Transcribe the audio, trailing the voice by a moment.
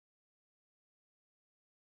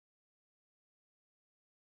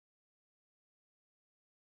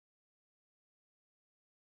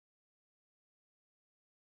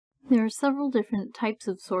There are several different types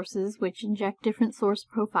of sources which inject different source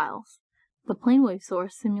profiles. The plane wave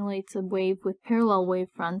source simulates a wave with parallel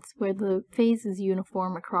wavefronts where the phase is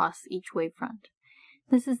uniform across each wavefront.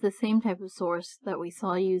 This is the same type of source that we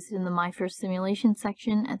saw used in the My First Simulation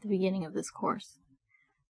section at the beginning of this course.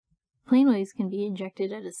 Plane waves can be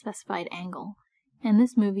injected at a specified angle, and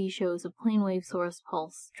this movie shows a plane wave source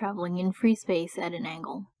pulse traveling in free space at an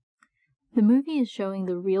angle. The movie is showing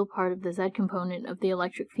the real part of the Z component of the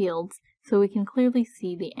electric fields, so we can clearly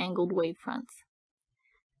see the angled wavefronts.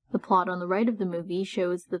 The plot on the right of the movie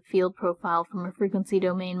shows the field profile from a frequency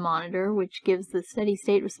domain monitor, which gives the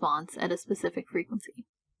steady-state response at a specific frequency.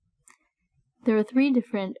 There are 3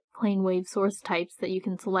 different plane wave source types that you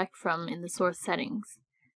can select from in the source settings: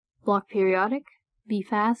 Bloch periodic,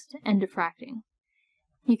 BFAST, and Diffracting.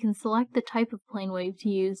 You can select the type of plane wave to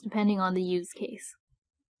use depending on the use case.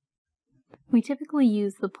 We typically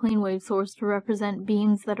use the plane wave source to represent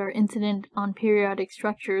beams that are incident on periodic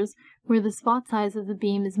structures where the spot size of the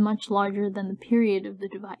beam is much larger than the period of the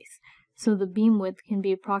device, so the beam width can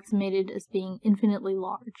be approximated as being infinitely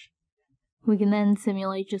large. We can then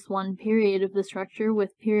simulate just one period of the structure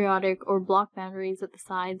with periodic or Bloch boundaries at the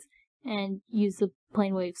sides and use the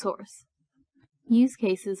plane wave source. Use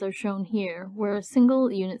cases are shown here, where a single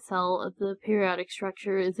unit cell of the periodic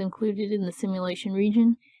structure is included in the simulation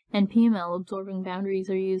region, and PML absorbing boundaries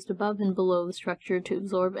are used above and below the structure to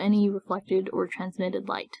absorb any reflected or transmitted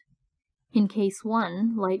light. In case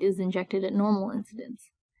 1, light is injected at normal incidence.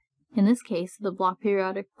 In this case, the Bloch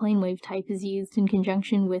periodic plane wave type is used in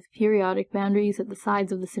conjunction with periodic boundaries at the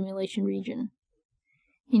sides of the simulation region.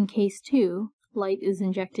 In case 2, light is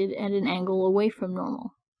injected at an angle away from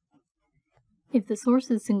normal. If the source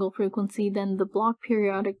is single frequency, then the Bloch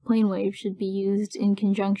periodic plane wave should be used in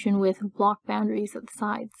conjunction with Bloch boundaries at the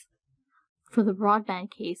sides. For the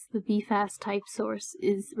broadband case, the BFAST type source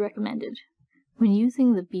is recommended. When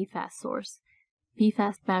using the BFAST source,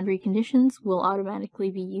 BFAST boundary conditions will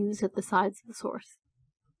automatically be used at the sides of the source.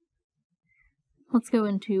 Let's go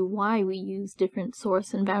into why we use different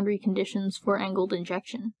source and boundary conditions for angled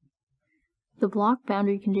injection. The Bloch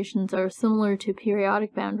boundary conditions are similar to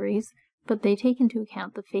periodic boundaries, but they take into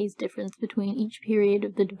account the phase difference between each period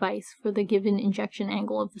of the device for the given injection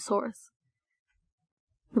angle of the source.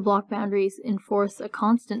 The Bloch boundaries enforce a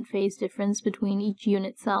constant phase difference between each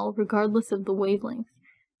unit cell regardless of the wavelength,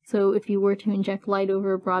 so if you were to inject light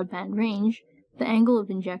over a broadband range, the angle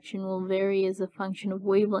of injection will vary as a function of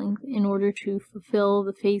wavelength in order to fulfill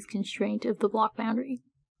the phase constraint of the Bloch boundary.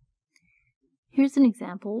 Here's an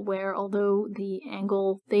example where, although the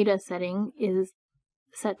angle theta setting is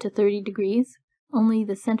set to 30 degrees, only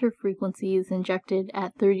the center frequency is injected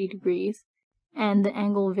at 30 degrees, and the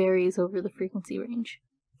angle varies over the frequency range.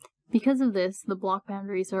 Because of this, the Bloch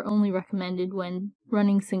boundaries are only recommended when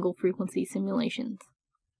running single frequency simulations.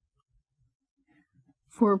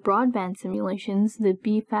 For broadband simulations, the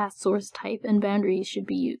BFAST source type and boundaries should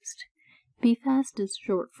be used. BFAST is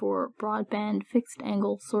short for Broadband Fixed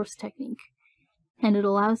Angle Source Technique, and it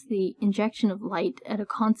allows the injection of light at a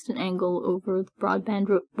constant angle over the broadband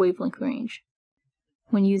wavelength range.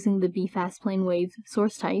 When using the BFAST plane wave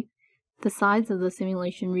source type, the sides of the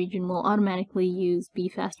simulation region will automatically use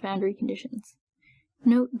BFAST boundary conditions.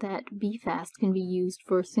 Note that BFAST can be used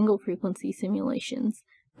for single frequency simulations,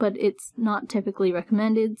 but it's not typically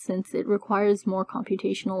recommended since it requires more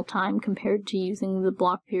computational time compared to using the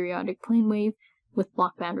Bloch periodic plane wave with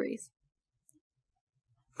Bloch boundaries.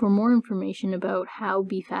 For more information about how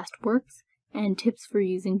BFAST works and tips for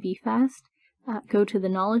using BFAST, go to the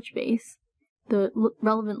knowledge base. The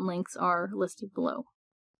relevant links are listed below.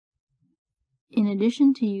 In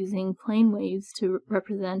addition to using plane waves to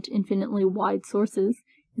represent infinitely wide sources,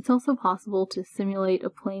 it's also possible to simulate a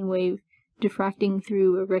plane wave diffracting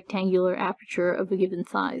through a rectangular aperture of a given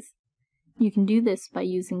size. You can do this by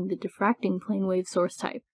using the diffracting plane wave source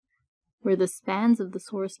type, where the spans of the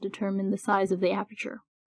source determine the size of the aperture.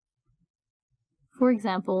 For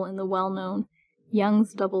example, in the well-known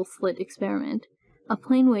Young's double-slit experiment, a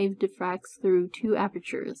plane wave diffracts through 2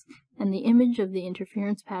 apertures, and the image of the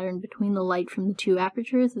interference pattern between the light from the 2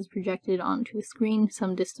 apertures is projected onto a screen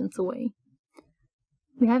some distance away.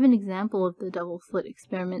 We have an example of the double-slit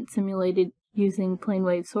experiment simulated using plane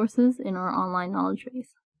wave sources in our online knowledge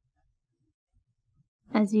base.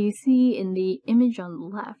 As you see in the image on the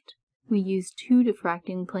left, we use 2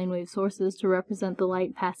 diffracting plane wave sources to represent the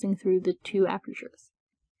light passing through the 2 apertures.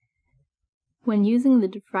 When using the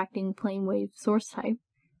diffracting plane wave source type,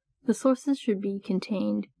 the sources should be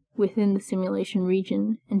contained within the simulation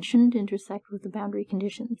region and shouldn't intersect with the boundary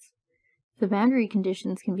conditions. The boundary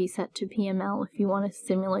conditions can be set to PML if you want to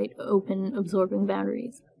simulate open absorbing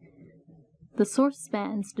boundaries. The source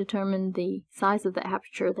spans determine the size of the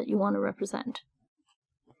aperture that you want to represent.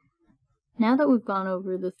 Now that we've gone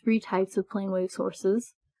over the three types of plane wave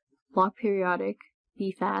sources, Bloch periodic,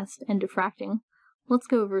 BFAST, and diffracting, let's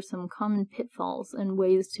go over some common pitfalls and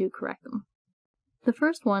ways to correct them. The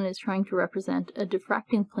first one is trying to represent a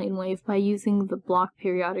diffracting plane wave by using the Bloch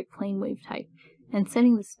periodic plane wave type and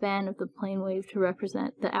setting the span of the plane wave to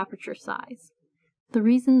represent the aperture size. The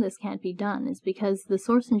reason this can't be done is because the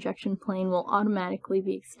source injection plane will automatically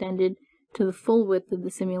be extended to the full width of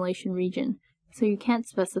the simulation region, so you can't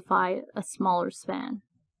specify a smaller span.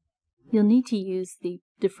 You'll need to use the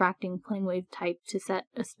diffracting plane wave type to set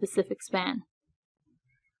a specific span.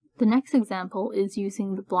 The next example is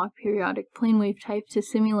using the Bloch periodic plane wave type to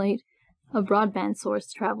simulate a broadband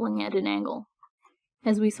source traveling at an angle.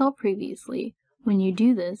 As we saw previously, when you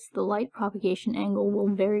do this, the light propagation angle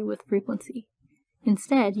will vary with frequency.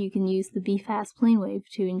 Instead, you can use the BFAST plane wave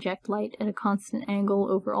to inject light at a constant angle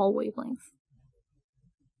over all wavelengths.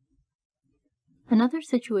 Another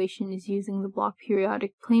situation is using the Bloch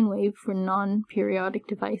periodic plane wave for non-periodic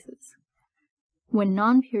devices. When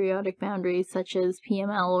non-periodic boundaries such as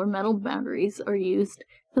PML or metal boundaries are used,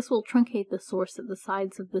 this will truncate the source at the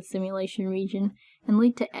sides of the simulation region and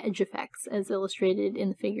lead to edge effects as illustrated in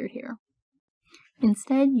the figure here.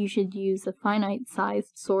 Instead, you should use a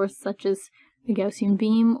finite-sized source such as a Gaussian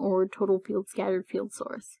beam or total field scattered field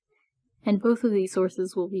source, and both of these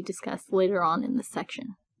sources will be discussed later on in this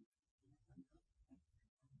section.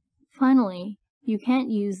 Finally, you can't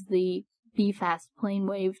use the BFAST plane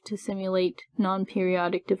wave to simulate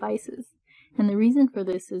non-periodic devices, and the reason for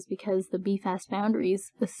this is because the BFAST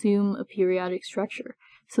boundaries assume a periodic structure,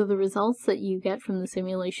 so the results that you get from the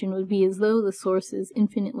simulation would be as though the source is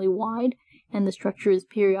infinitely wide and the structure is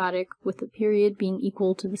periodic, with the period being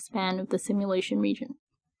equal to the span of the simulation region.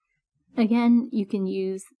 Again, you can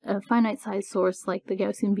use a finite-sized source like the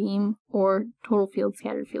Gaussian beam or total field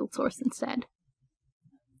scattered field source instead.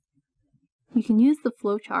 You can use the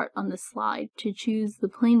flowchart on this slide to choose the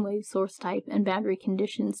plane wave source type and boundary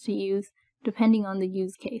conditions to use depending on the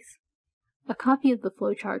use case. A copy of the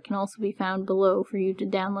flowchart can also be found below for you to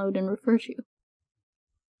download and refer to.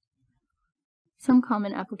 Some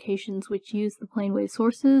common applications which use the plane wave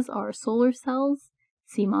sources are solar cells,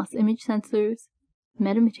 CMOS image sensors,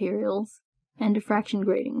 metamaterials, and diffraction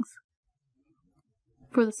gratings.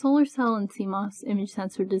 For the solar cell and CMOS image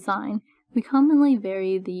sensor design, we commonly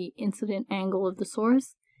vary the incident angle of the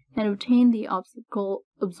source and obtain the optical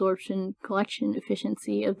absorption collection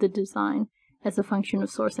efficiency of the design as a function of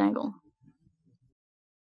source angle.